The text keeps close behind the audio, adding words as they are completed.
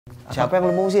Siapa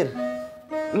yang lu mau usir?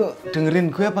 Lu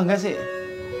dengerin gue apa enggak sih?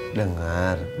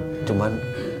 Dengar, cuman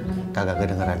kagak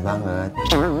kedengeran banget.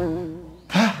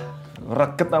 Hah?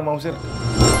 Reket sama usir.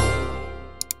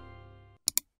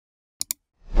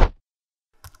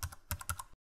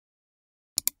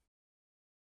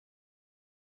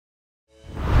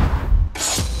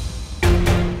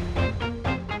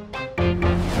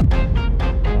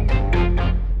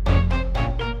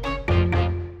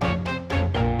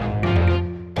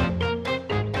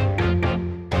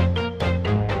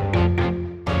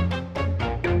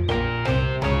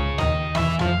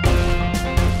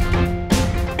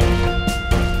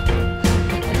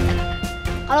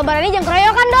 Kalau berani jangan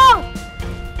keroyokan dong.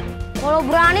 Kalau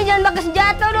berani jangan pakai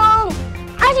senjata dong.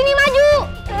 Ayo sini maju.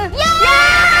 Ya!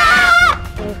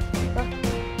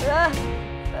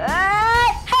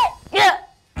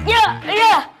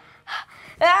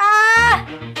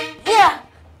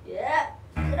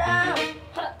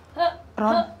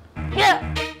 Ron. Ya.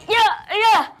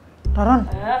 Ron.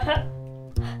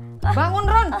 Bangun,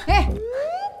 Ron.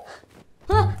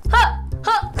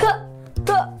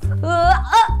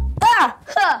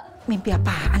 Mimpi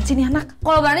apaan sih nih anak?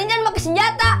 Kalau berani jangan pakai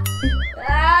senjata.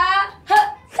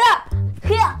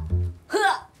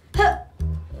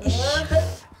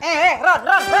 Ron.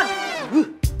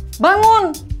 Bangun.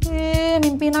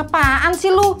 Mimpiin apaan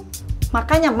sih lu?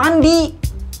 Makanya mandi.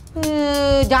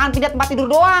 Jangan pindah tempat tidur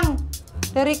doang.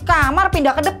 Dari kamar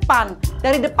pindah ke depan.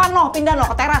 Dari depan pindah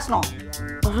ke teras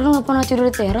Orang nggak pernah tidur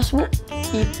di teras, Bu.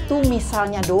 Itu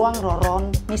misalnya doang,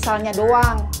 Roron. Misalnya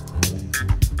doang.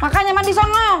 Makanya mandi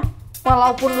sono.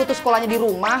 Walaupun lu tuh sekolahnya di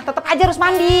rumah, tetap aja harus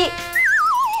mandi.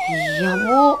 Iya,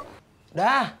 Bu.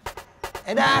 Dah.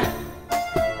 Dah.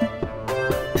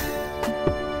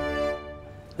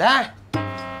 Dah.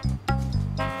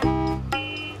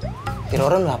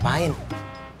 Roron ngapain?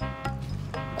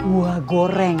 Gua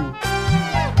goreng.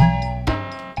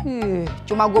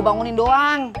 Cuma gua bangunin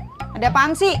doang. Ada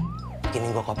apaan sih?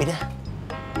 Bikinin gua kopi dah.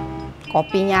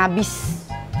 Kopinya habis.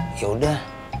 Ya udah,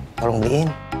 tolong beliin.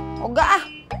 Oh enggak ah,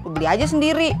 lu beli aja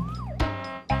sendiri.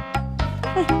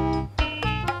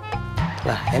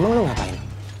 Lah, emang lu ngapain?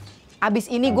 Abis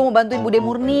ini gue mau bantuin Bude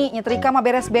Murni nyetrika sama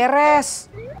beres-beres.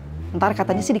 Ntar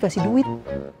katanya sih dikasih duit.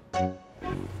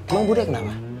 Emang Bude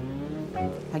kenapa?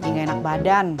 Lagi nggak enak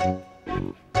badan.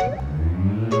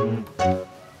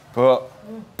 Bu.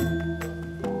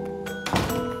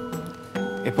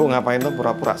 Ibu ngapain tuh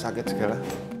pura-pura sakit segala?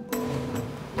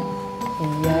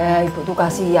 Iya, ibu tuh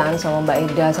kasihan sama Mbak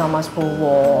Eda sama Mas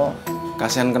Pur.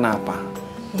 Kasihan kenapa?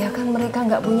 Ya kan mereka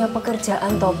nggak punya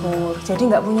pekerjaan toh, Pur. Jadi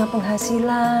nggak punya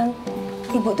penghasilan.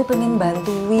 Ibu tuh pengen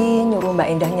bantuin, nyuruh Mbak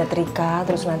Indah nyetrika,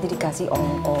 terus nanti dikasih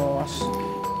ongkos.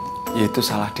 Ya itu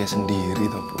salah dia sendiri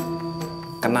toh, Bu.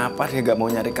 Kenapa dia nggak mau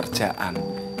nyari kerjaan?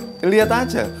 Lihat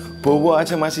aja, Bowo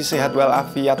aja masih sehat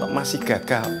walafiat, masih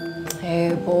gagal.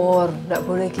 Pur, nggak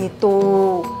boleh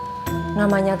gitu.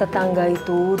 Namanya tetangga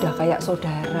itu udah kayak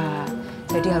saudara.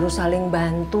 Jadi harus saling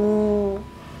bantu.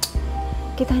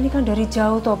 Kita ini kan dari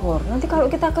jauh toh, Pur. Nanti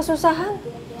kalau kita kesusahan,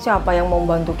 siapa yang mau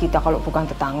membantu kita kalau bukan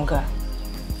tetangga?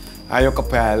 Ayo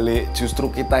kebalik,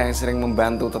 justru kita yang sering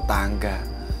membantu tetangga.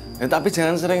 Ya, tapi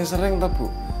jangan sering-sering toh,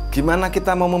 Bu. Gimana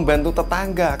kita mau membantu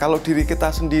tetangga kalau diri kita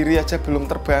sendiri aja belum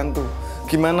terbantu?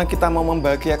 Gimana kita mau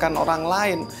membahagiakan orang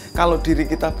lain kalau diri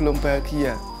kita belum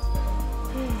bahagia?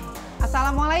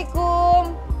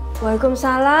 Assalamualaikum.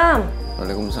 Waalaikumsalam.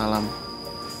 Waalaikumsalam.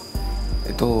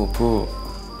 Itu, Bu,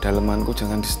 dalemanku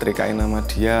jangan disetrikain sama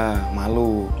dia,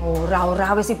 malu.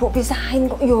 Ora wis ibu pisahin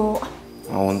kok yo.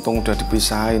 Oh, untung udah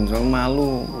dipisahin, soalnya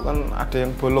malu. Kan ada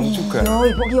yang bolong juga. Yo,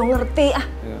 ibu yo ngerti ah.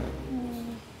 Ya.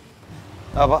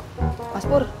 Apa? Mas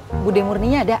Pur, Bude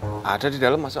Murninya ada? Ada di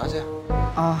dalam, masuk aja.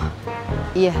 Oh,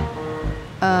 iya.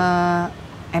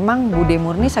 Emang Bude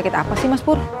Murni sakit apa sih, Mas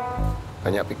Pur?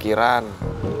 Banyak pikiran.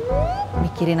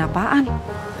 Mikirin apaan?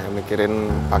 Ya,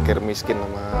 mikirin fakir miskin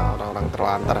sama orang-orang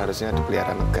terlantar harusnya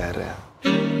dipelihara negara.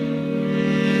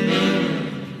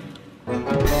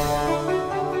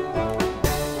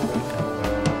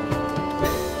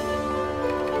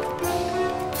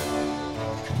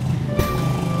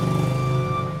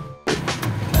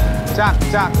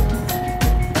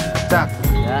 Cak.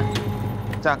 Ya.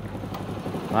 Cak.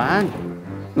 Apaan?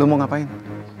 Lu mau ngapain?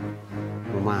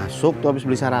 Mau masuk tuh habis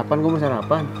beli sarapan, gue mau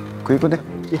sarapan. Gue ikut deh.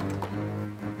 Ih.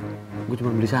 Gue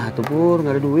cuma beli satu, Pur,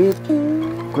 nggak ada duit.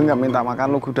 Gue nggak minta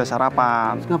makan, lu gue udah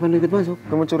sarapan. Terus ngapain lu ikut masuk?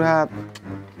 Gue mau curhat.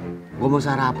 Gue mau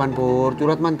sarapan, Pur.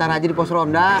 Curhat mantar aja di pos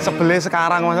ronda. Sebelih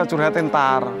sekarang, masa curhatin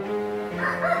ntar.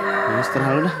 Ya, setelah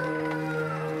lu dah.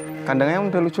 Kandangnya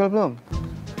udah lu jual belum?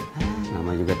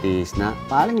 Nama juga Tisna.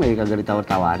 Paling lagi kagak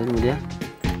ditawar-tawarin sama dia.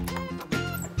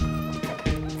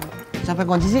 Siapa yang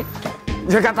kunci sih?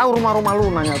 Ya gak tahu rumah-rumah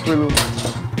lu nanya gue lu.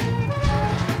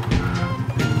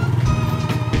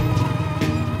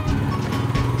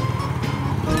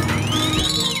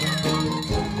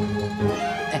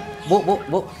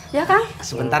 Bu. Ya, Kang?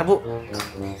 Sebentar, Bu.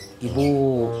 Ibu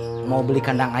mau beli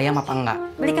kandang ayam apa enggak?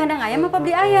 Beli kandang ayam apa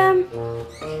beli ayam?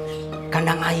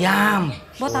 Kandang ayam.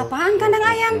 Buat apaan kandang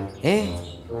ayam?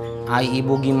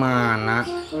 Ibu gimana?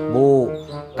 Bu,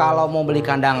 kalau mau beli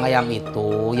kandang ayam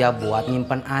itu ya buat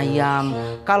nyimpen ayam.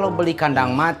 Kalau beli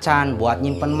kandang macan buat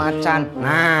nyimpen macan.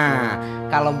 Nah,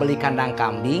 kalau beli kandang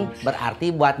kambing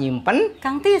berarti buat nyimpen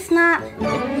Kang Tisna.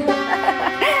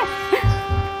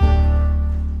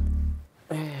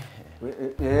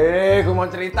 Gue mau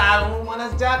cerita, lu mana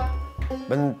sejak?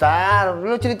 Bentar,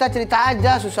 lu cerita-cerita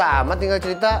aja, susah amat tinggal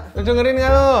cerita. Lu dengerin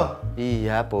gak lu?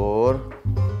 Iya, Pur.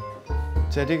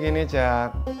 Jadi gini,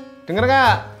 Jak. Denger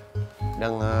gak?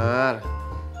 Denger.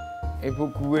 Ibu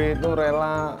gue itu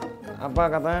rela, apa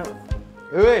katanya?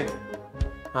 Hei,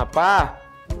 Apa?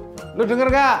 lu denger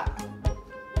gak?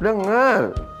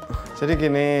 Denger. Jadi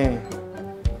gini,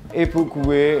 ibu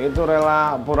gue itu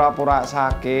rela pura-pura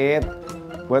sakit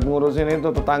buat ngurusin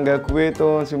itu tetangga gue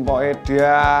itu, si Mpok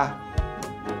Eda.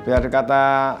 Biar kata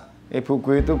ibu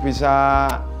gue itu bisa,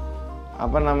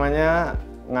 apa namanya,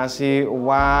 ngasih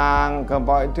uang ke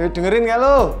Mpok Eda. Dengerin gak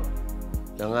lu?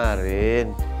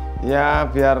 Dengerin. Ya,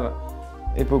 biar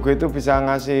ibu gue itu bisa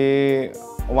ngasih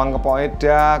uang ke Mpok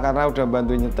Eda karena udah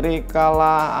bantu nyetrika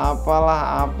lah,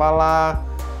 apalah.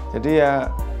 Jadi ya,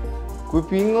 gue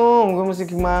bingung, gue mesti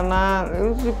gimana.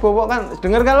 Lu si Bobo kan,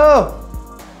 denger gak lu?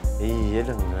 Iya,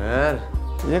 denger.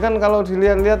 Ya kan kalau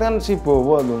dilihat-lihat kan si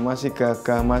Bowo tuh masih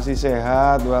gagah, masih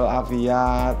sehat,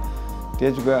 walafiat.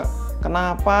 Dia juga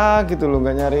kenapa gitu loh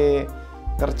nggak nyari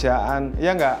kerjaan?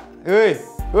 Ya nggak? Hei,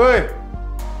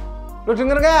 lu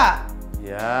denger nggak?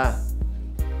 Iya.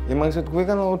 Ya maksud gue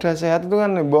kan udah sehat itu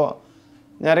kan, Mbok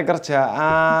nyari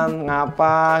kerjaan,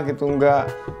 ngapa gitu, nggak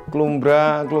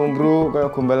kelumbru kayak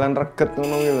gombalan reget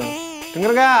ngono gitu.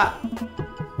 Denger nggak?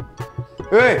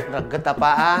 Hei, Reget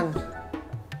apaan?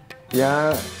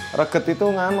 ya reget itu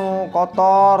nganu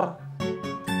kotor.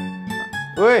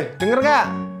 Woi, denger gak?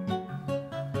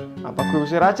 Apa gue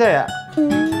usir aja ya?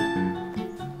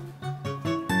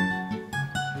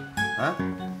 Hah?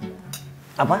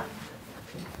 Apa?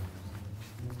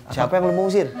 Siapa yang lu mau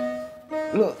usir?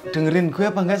 Lu dengerin gue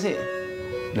apa enggak sih?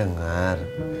 Dengar.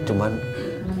 Cuman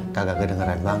kagak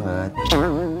kedengeran banget.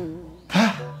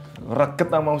 Hah? Reget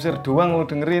sama usir doang lu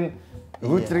dengerin.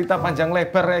 Gue cerita panjang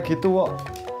lebar kayak gitu kok.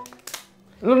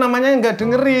 Lu namanya nggak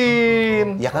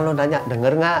dengerin. Ya kan lu nanya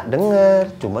denger nggak? Denger.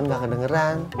 Cuman nggak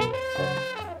kedengeran.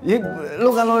 Ya, lu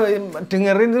kalau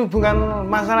dengerin itu bukan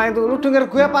masalah itu. Lu denger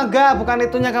gue apa enggak? Bukan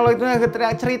itunya, kalau itunya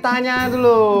ceritanya itu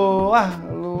loh. Wah,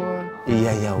 lu.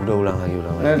 Iya, udah ulang lagi.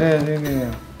 Nah, ini.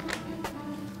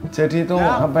 Jadi itu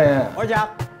apa ya? Ojak.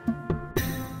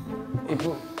 Ibu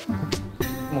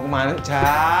mau kemana?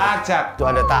 Jak. Tuh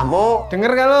ada tamu.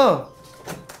 Denger gak lu?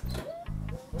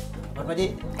 Apa,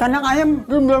 Ji? Kandang ayam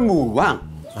belum buang.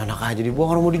 Anak aja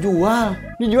dibuang, orang mau dijual.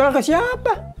 Dijual ke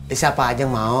siapa? Siapa aja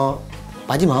yang mau?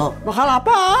 Pak Haji mau? Bakal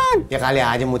apaan? Ya kali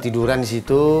aja mau tiduran di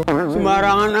situ.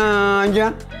 Sembarangan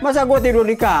aja. Masa gua tidur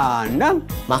di kandang?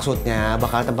 Maksudnya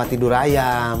bakal tempat tidur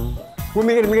ayam. Gua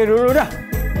mikir-mikir dulu dah.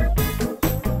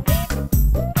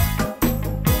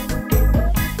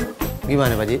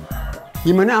 Gimana, Pak Haji?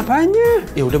 Gimana apanya?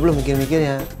 Ya udah belum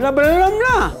mikir-mikirnya. Lah belum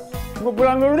lah. Gua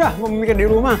pulang dulu dah. Gua mikir di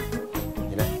rumah.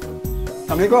 Yaudah.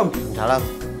 Assalamualaikum. Salam.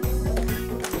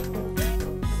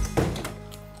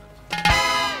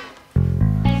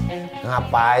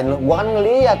 Ngapain lo? Gua kan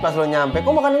ngeliat pas lo nyampe.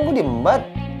 Kok makanan gua diembat?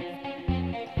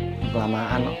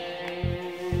 Kelamaan lo.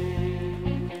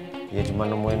 Ya cuma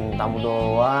nemuin tamu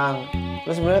doang.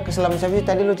 Lo sebenarnya kesel sama siapa sih?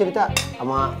 Tadi lo cerita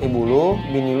sama ibu lo,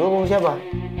 bini lo, mau siapa?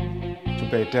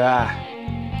 Beda.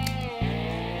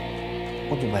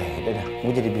 Oh coba ya, dah.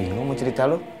 Gue jadi bingung mau cerita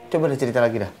lo. Coba deh cerita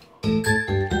lagi dah.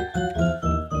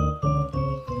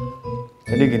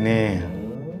 Jadi gini.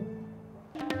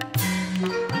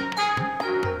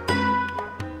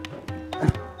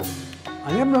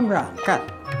 Ayah belum berangkat.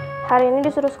 Hari ini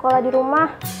disuruh sekolah di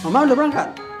rumah. Mama udah berangkat.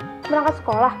 Berangkat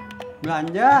sekolah?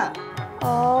 Belanja.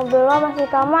 Oh, belum, masih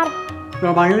di kamar.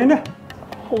 Belum panggilin dah.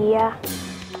 Iya.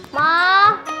 Ma.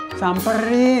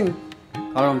 Samperin.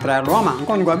 Kalau teriak doang mah,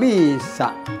 engkau juga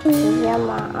bisa. Iya,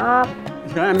 maaf.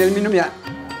 Sekarang ambil minum ya.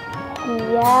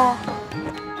 Iya.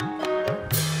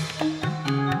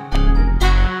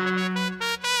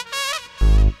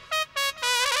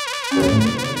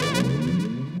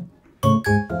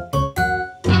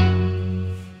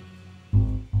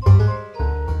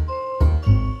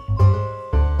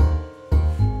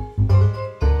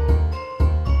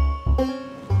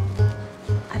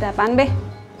 Ada apaan, Be?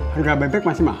 Harga bebek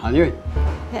masih mahal, Yoy.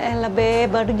 Ya elah, Be.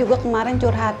 Baru juga kemarin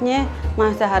curhatnya.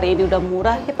 Masa hari ini udah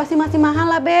murah? Ya pasti masih mahal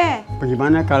lah, Be.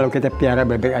 Bagaimana kalau kita piara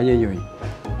bebek aja, Yoy?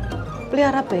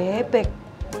 Pelihara bebek?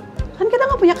 Kan kita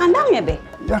nggak punya kandangnya, Be.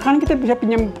 Ya kan kita bisa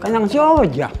pinjam kandang si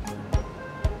Ojak.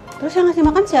 Terus yang ngasih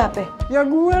makan siapa? Ya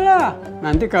gue lah.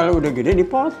 Nanti kalau udah gede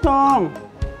dipotong.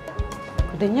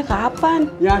 Gedenya kapan?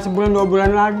 Ya sebulan 2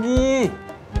 bulan lagi.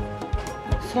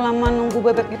 Selama nunggu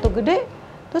bebek itu gede,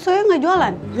 terus saya nggak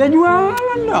jualan? Ya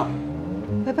jualan dong.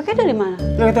 Bebeknya dari mana?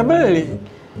 Ya kita beli.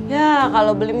 Ya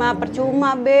kalau beli mah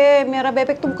percuma, Be. Miara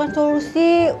bebek tuh bukan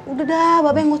solusi. Udah dah,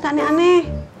 Babe nggak usah aneh-aneh.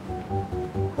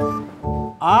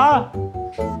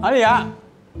 Alia.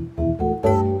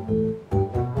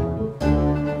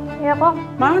 Ya kok.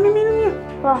 Mana minumnya?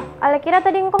 Loh, Ale kira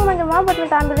tadi engkong manggil mama buat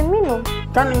minta ambilin minum.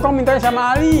 Kan engkau minta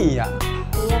sama Alia.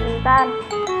 Iya, bentar.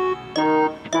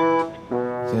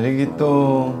 Jadi gitu.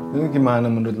 Ini gimana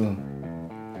menurut lo?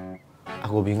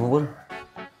 Aku bingung, Bun.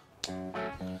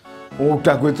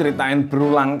 Udah gue ceritain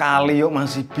berulang kali yuk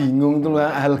masih bingung tuh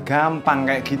lah. Hal gampang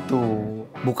kayak gitu.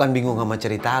 Bukan bingung sama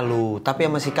cerita lu, tapi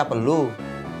sama sikap lu.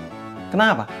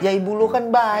 Kenapa? Ya ibu lu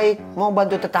kan baik, mau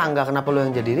bantu tetangga, kenapa lu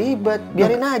yang jadi ribet?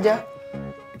 Biarin aja.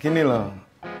 Gini loh,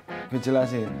 gue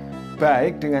jelasin.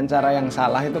 Baik dengan cara yang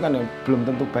salah itu kan ya belum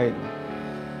tentu baik.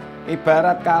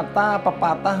 Ibarat kata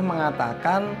pepatah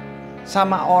mengatakan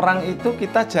sama orang itu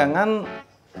kita jangan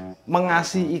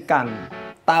mengasih ikan,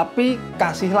 tapi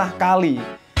kasihlah kali.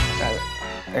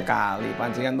 Kali,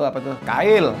 pancingan tuh apa tuh?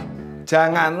 Kail.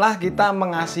 Janganlah kita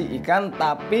mengasih ikan,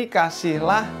 tapi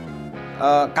kasihlah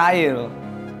kail.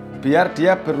 Biar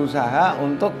dia berusaha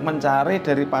untuk mencari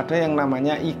daripada yang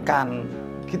namanya ikan.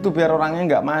 Gitu biar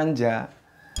orangnya nggak manja.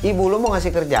 Ibu lu mau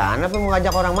ngasih kerjaan apa mau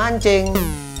ngajak orang mancing?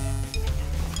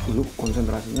 Lu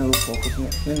konsentrasinya, lu fokusnya.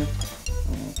 Ini.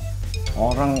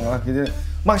 Orang lagi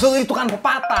maksudnya itu kan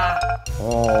pepatah.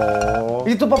 Oh.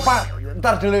 Itu pepatah.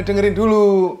 Ntar dengerin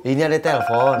dulu. Ini ada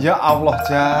telepon. Ya Allah,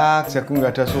 Jak, aku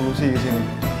nggak ada solusi di sini.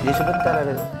 Ya sebentar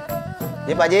ada.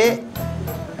 Ya Pak Ji.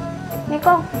 Nih,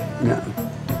 Kong. Ya.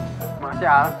 Makasih,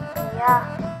 Al. Iya.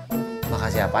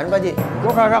 Makasih apaan Pak Ji?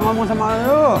 Gue kagak ngomong sama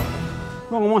lu.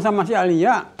 Gue ngomong sama si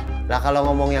Alia. Lah kalau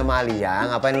ngomongnya sama Alia,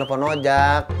 ngapain telepon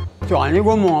Ojak? Soalnya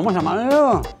gue mau ngomong sama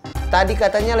lu. Tadi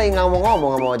katanya lagi nggak mau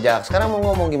ngomong sama Ojak. Sekarang mau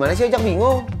ngomong gimana sih Ojak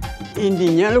bingung?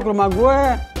 Intinya lu ke rumah gue,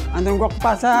 anterin gue ke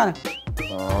pasar.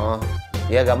 Oh,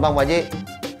 iya gampang Pak Ji.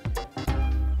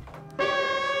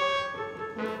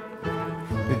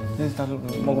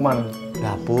 Mau kemana?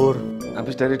 Dapur.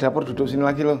 Habis dari dapur duduk sini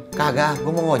lagi lo. Kagak,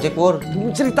 gue mau ngojek Pur.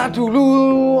 Cerita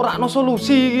dulu, rakno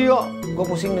solusi kok. Gue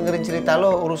pusing dengerin cerita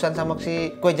lo urusan sama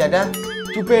si kue jadah.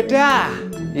 Beda.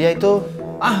 Iya itu.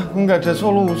 Ah, gue nggak ada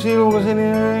solusi lo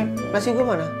kesini. Nasi gue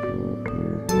mana?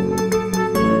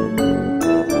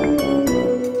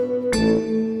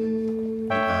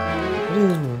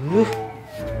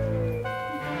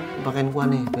 Pakaiin kuah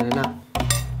nih, biar enak.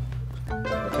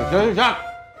 Jak.